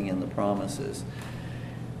 trusting in the promises.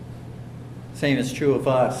 Same is true of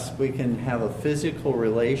us. We can have a physical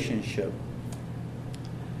relationship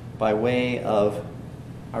by way of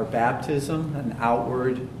our baptism, an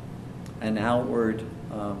outward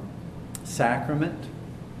sacrament.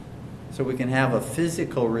 So we can have a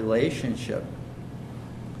physical relationship.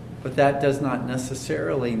 But that does not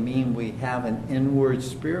necessarily mean we have an inward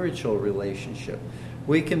spiritual relationship.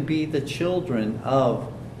 We can be the children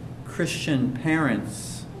of Christian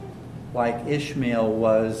parents, like Ishmael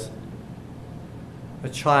was a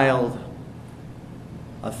child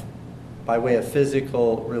by way of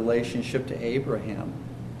physical relationship to Abraham.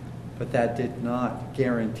 But that did not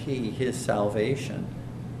guarantee his salvation.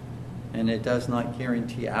 And it does not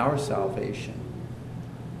guarantee our salvation.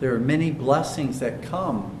 There are many blessings that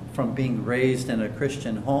come from being raised in a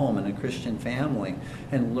Christian home and a Christian family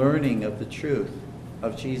and learning of the truth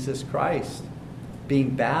of Jesus Christ,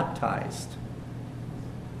 being baptized.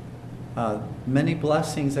 Many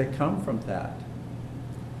blessings that come from that.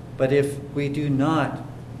 But if we do not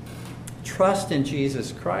trust in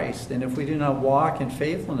Jesus Christ, and if we do not walk in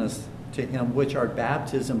faithfulness to Him, which our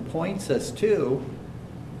baptism points us to,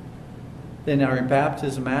 then our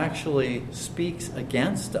baptism actually speaks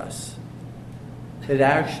against us. It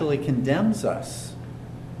actually condemns us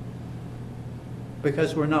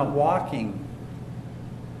because we're not walking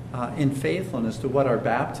in faithfulness to what our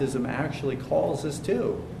baptism actually calls us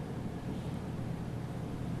to.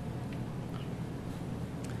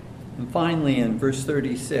 And finally, in verse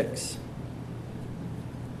 36,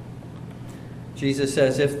 Jesus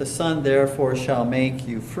says, "If the Son therefore shall make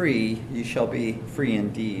you free, you shall be free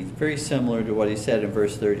indeed." Very similar to what he said in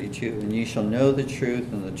verse 32. "And you shall know the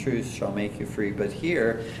truth, and the truth shall make you free." But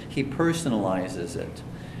here, he personalizes it.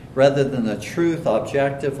 Rather than the truth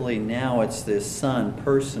objectively, now it's the Son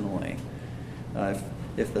personally.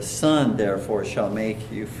 If the Son therefore shall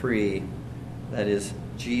make you free, that is,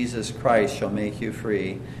 Jesus Christ shall make you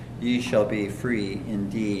free, ye shall be free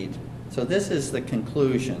indeed. So this is the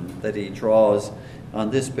conclusion that he draws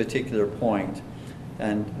on this particular point.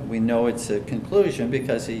 And we know it's a conclusion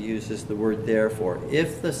because he uses the word therefore.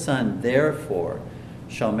 If the Son therefore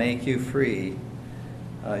shall make you free,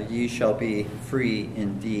 ye shall be free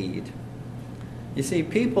indeed. You see,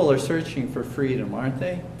 people are searching for freedom, aren't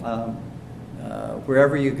they?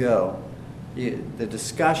 Wherever you go. The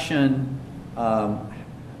discussion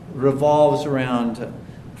revolves around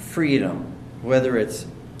freedom, whether it's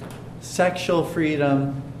sexual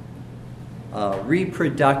freedom,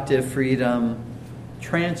 reproductive freedom,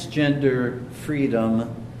 transgender freedom,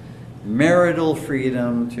 marital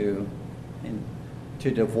freedom to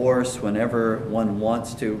divorce whenever one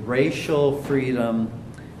wants to, racial freedom,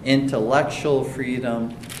 intellectual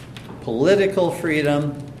freedom, political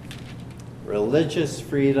freedom, religious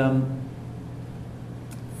freedom,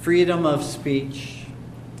 freedom of speech,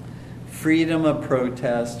 freedom of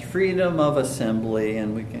protest, freedom of assembly,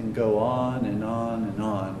 and we can go on and on and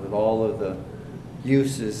on with all of the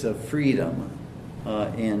uses of freedom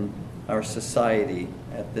in our society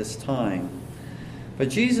at this time. But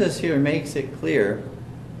Jesus here makes it clear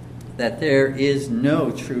that there is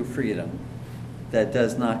no true freedom that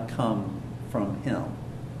does not come from Him.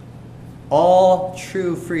 All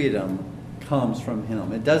true freedom comes from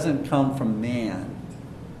Him. It doesn't come from man.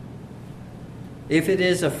 If it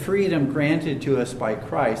is a freedom granted to us by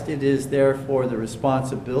Christ, it is therefore the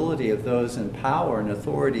responsibility of those in power and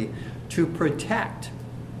authority to protect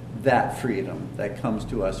that freedom that comes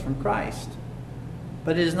to us from Christ.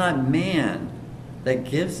 But it is not man that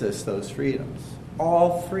gives us those freedoms.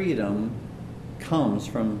 All freedom comes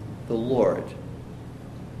from the Lord.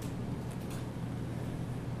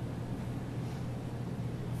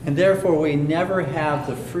 And therefore we never have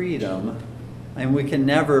the freedom, and we can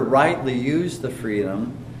never rightly use the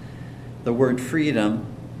freedom, the word freedom.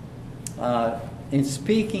 In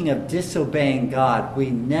speaking of disobeying God,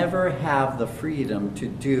 we never have the freedom to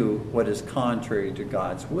do what is contrary to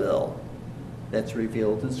God's will that's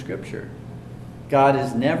revealed in Scripture. God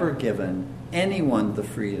has never given anyone the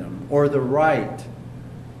freedom or the right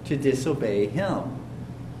to disobey Him.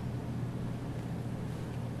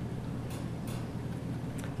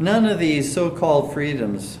 None of these so-called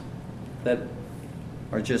freedoms that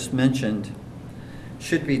are just mentioned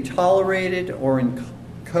should be tolerated or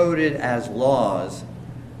encoded as laws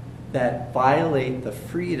that violate the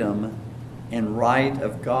freedom and right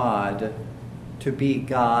of God to be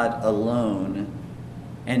God alone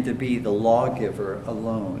and to be the lawgiver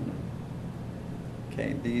alone.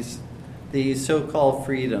 Okay, these so-called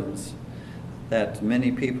freedoms that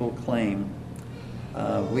many people claim,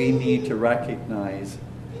 we need to recognize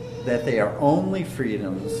that they are only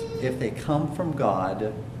freedoms if they come from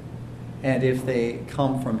God and if they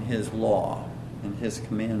come from His law. and His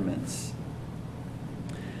commandments.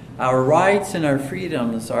 Our rights and our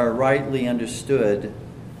freedoms are rightly understood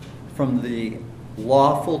from the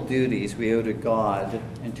lawful duties we owe to God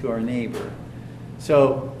and to our neighbor.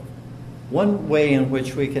 So, one way in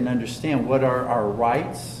which we can understand what are our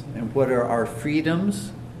rights and what are our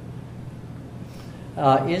freedoms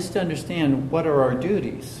is to understand what are our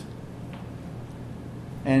duties.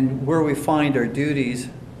 And where we find our duties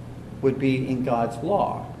would be in God's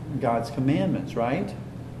law, God's commandments, right?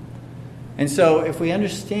 And so if we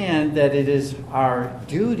understand that it is our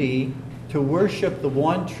duty to worship the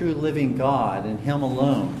one true living God and Him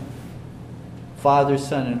alone, Father,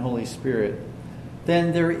 Son, and Holy Spirit,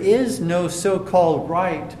 then there is no so-called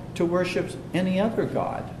right to worship any other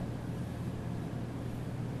God.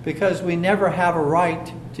 Because we never have a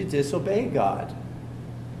right to disobey God.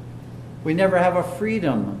 We never have a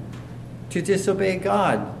freedom to disobey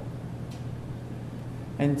God.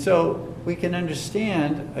 And so we can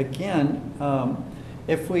understand, again,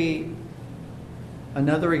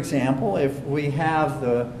 another example, if we have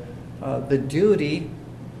the duty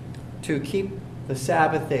to keep the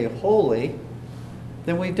Sabbath day holy,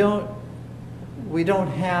 then we don't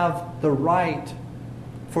have the right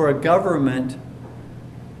for a government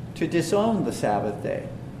to disown the Sabbath day.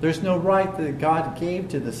 There's no right that God gave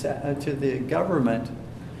to the government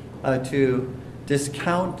to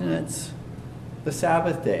discountenance the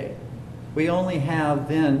Sabbath day. We only have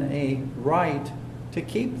then a right to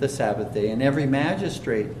keep the Sabbath day, and every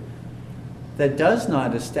magistrate that does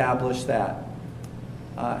not establish that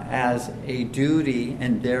as a duty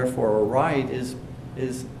and therefore a right is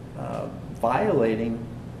violating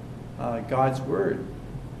God's word.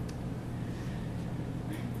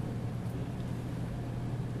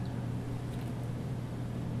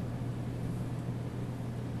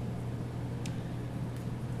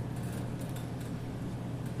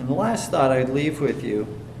 And the last thought I'd leave with you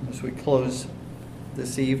as we close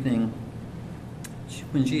this evening,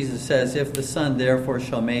 when Jesus says, "If the Son therefore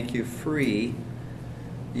shall make you free,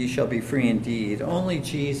 ye shall be free indeed." Only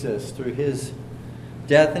Jesus, through His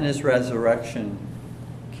death and His resurrection,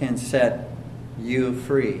 can set you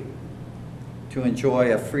free to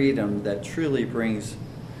enjoy a freedom that truly brings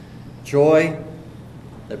joy,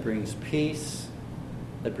 that brings peace,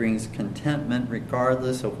 that brings contentment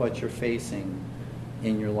regardless of what you're facing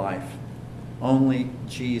in your life. Only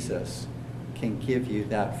Jesus can give you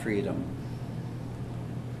that freedom.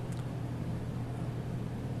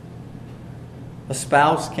 A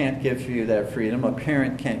spouse can't give you that freedom. A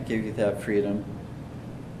parent can't give you that freedom.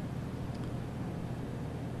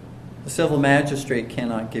 A civil magistrate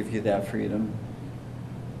cannot give you that freedom.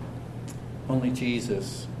 Only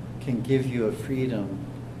Jesus can give you a freedom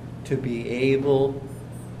to be able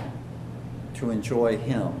to enjoy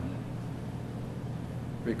Him,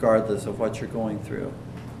 regardless of what you're going through.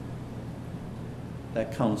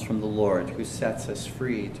 That comes from the Lord, who sets us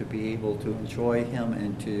free to be able to enjoy Him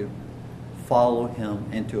and to follow Him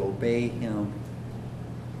and to obey Him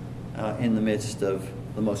in the midst of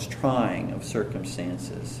the most trying of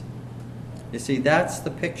circumstances. You see, that's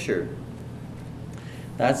the picture.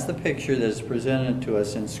 That's the picture that is presented to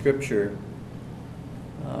us in Scripture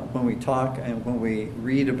when we talk and when we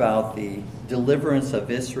read about the deliverance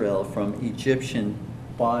of Israel from Egyptian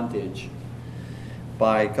bondage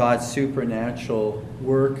by God's supernatural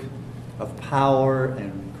work of power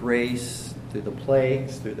and grace through the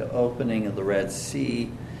plagues, through the opening of the Red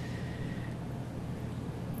Sea,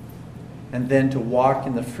 and then to walk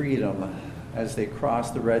in the freedom as they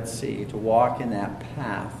cross the Red Sea, to walk in that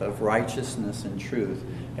path of righteousness and truth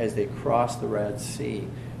as they cross the Red Sea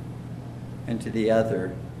and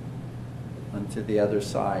onto the other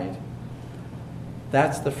side.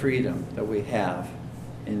 That's the freedom that we have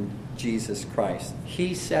in Jesus Christ.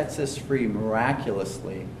 He sets us free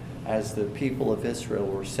miraculously, as the people of Israel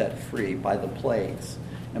were set free by the plagues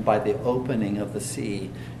and by the opening of the sea.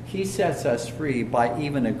 He sets us free by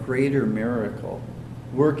even a greater miracle,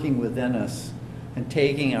 working within us and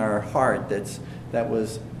taking our heart that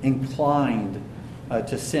was inclined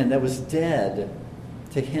to sin, that was dead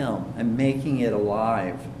to Him, and making it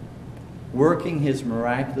alive, working His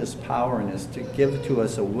miraculous power in us to give to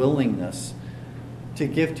us a willingness, to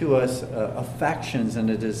give to us affections and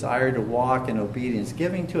a desire to walk in obedience,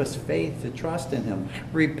 giving to us faith to trust in Him,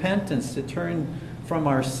 repentance to turn from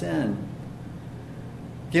our sin,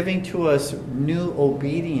 giving to us new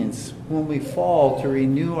obedience when we fall, to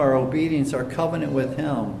renew our obedience, our covenant with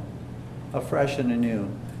Him afresh and anew.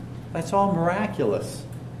 That's all miraculous.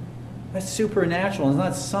 That's supernatural. It's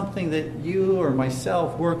not something that you or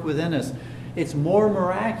myself work within us. It's more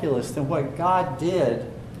miraculous than what God did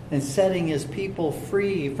and setting his people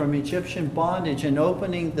free from Egyptian bondage and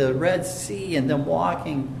opening the Red Sea and then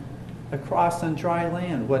walking across on dry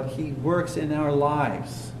land, what he works in our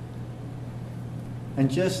lives.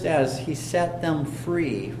 And just as he set them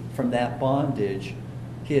free from that bondage,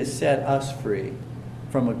 he has set us free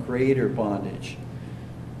from a greater bondage.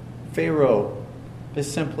 Pharaoh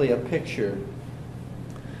is simply a picture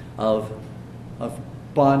of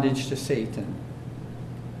bondage to Satan.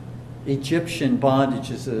 Egyptian bondage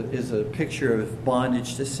is a picture of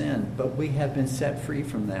bondage to sin, but we have been set free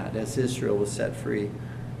from that, as Israel was set free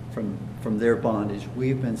from their bondage.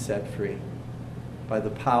 We've been set free by the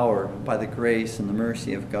power, by the grace and the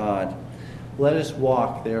mercy of God. Let us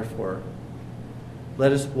walk, therefore.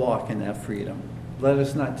 Let us walk in that freedom. Let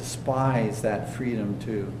us not despise that freedom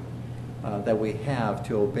that we have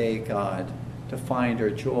to obey God, to find our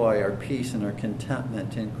joy, our peace, and our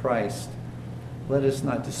contentment in Christ. Let us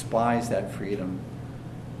not despise that freedom.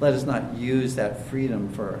 Let us not use that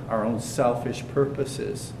freedom for our own selfish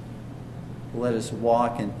purposes. Let us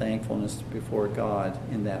walk in thankfulness before God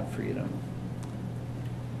in that freedom.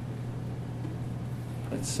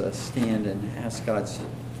 Let's stand and ask God's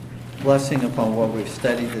blessing upon what we've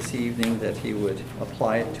studied this evening, that he would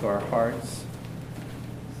apply it to our hearts.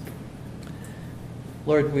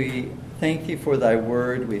 Lord, we thank thee for thy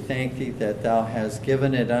word. We thank thee that thou hast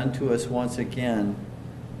given it unto us once again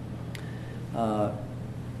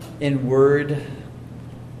in word,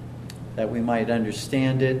 that we might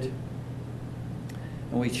understand it.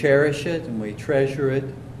 And we cherish it and we treasure it.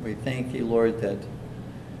 We thank thee, Lord,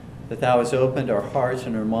 that thou hast opened our hearts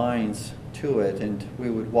and our minds to it, and we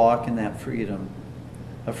would walk in that freedom.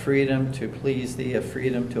 A freedom to please thee, a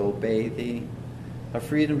freedom to obey thee, a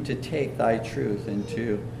freedom to take thy truth and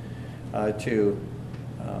to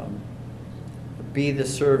be the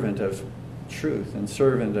servant of truth and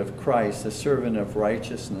servant of Christ, the servant of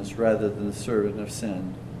righteousness rather than the servant of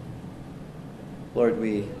sin. Lord,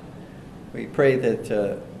 we pray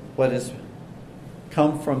that what has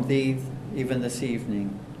come from thee even this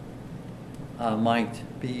evening might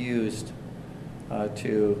be used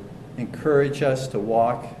to encourage us to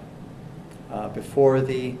walk before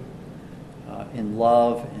thee in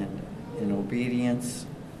love and in obedience,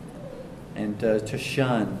 and to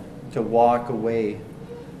shun, to walk away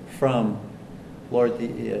from, Lord,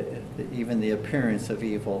 even the appearance of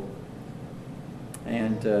evil,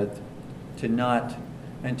 and to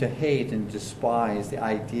hate and despise the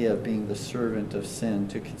idea of being the servant of sin,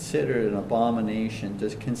 to consider it an abomination,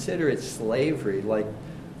 to consider it slavery, like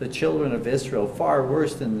the children of Israel, far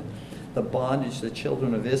worse than the bondage the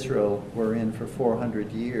children of Israel were in for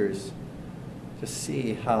 400 years. To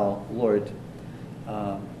see how, Lord,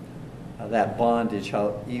 that bondage,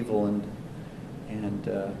 how evil and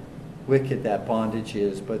wicked that bondage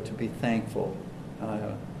is, but to be thankful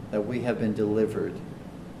that we have been delivered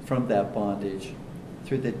from that bondage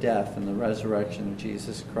through the death and the resurrection of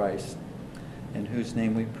Jesus Christ, in whose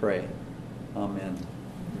name we pray. Amen.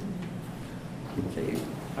 Okay.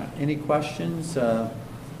 Any questions from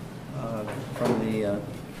the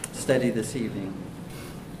study this evening?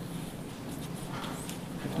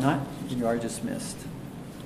 If not, you are dismissed.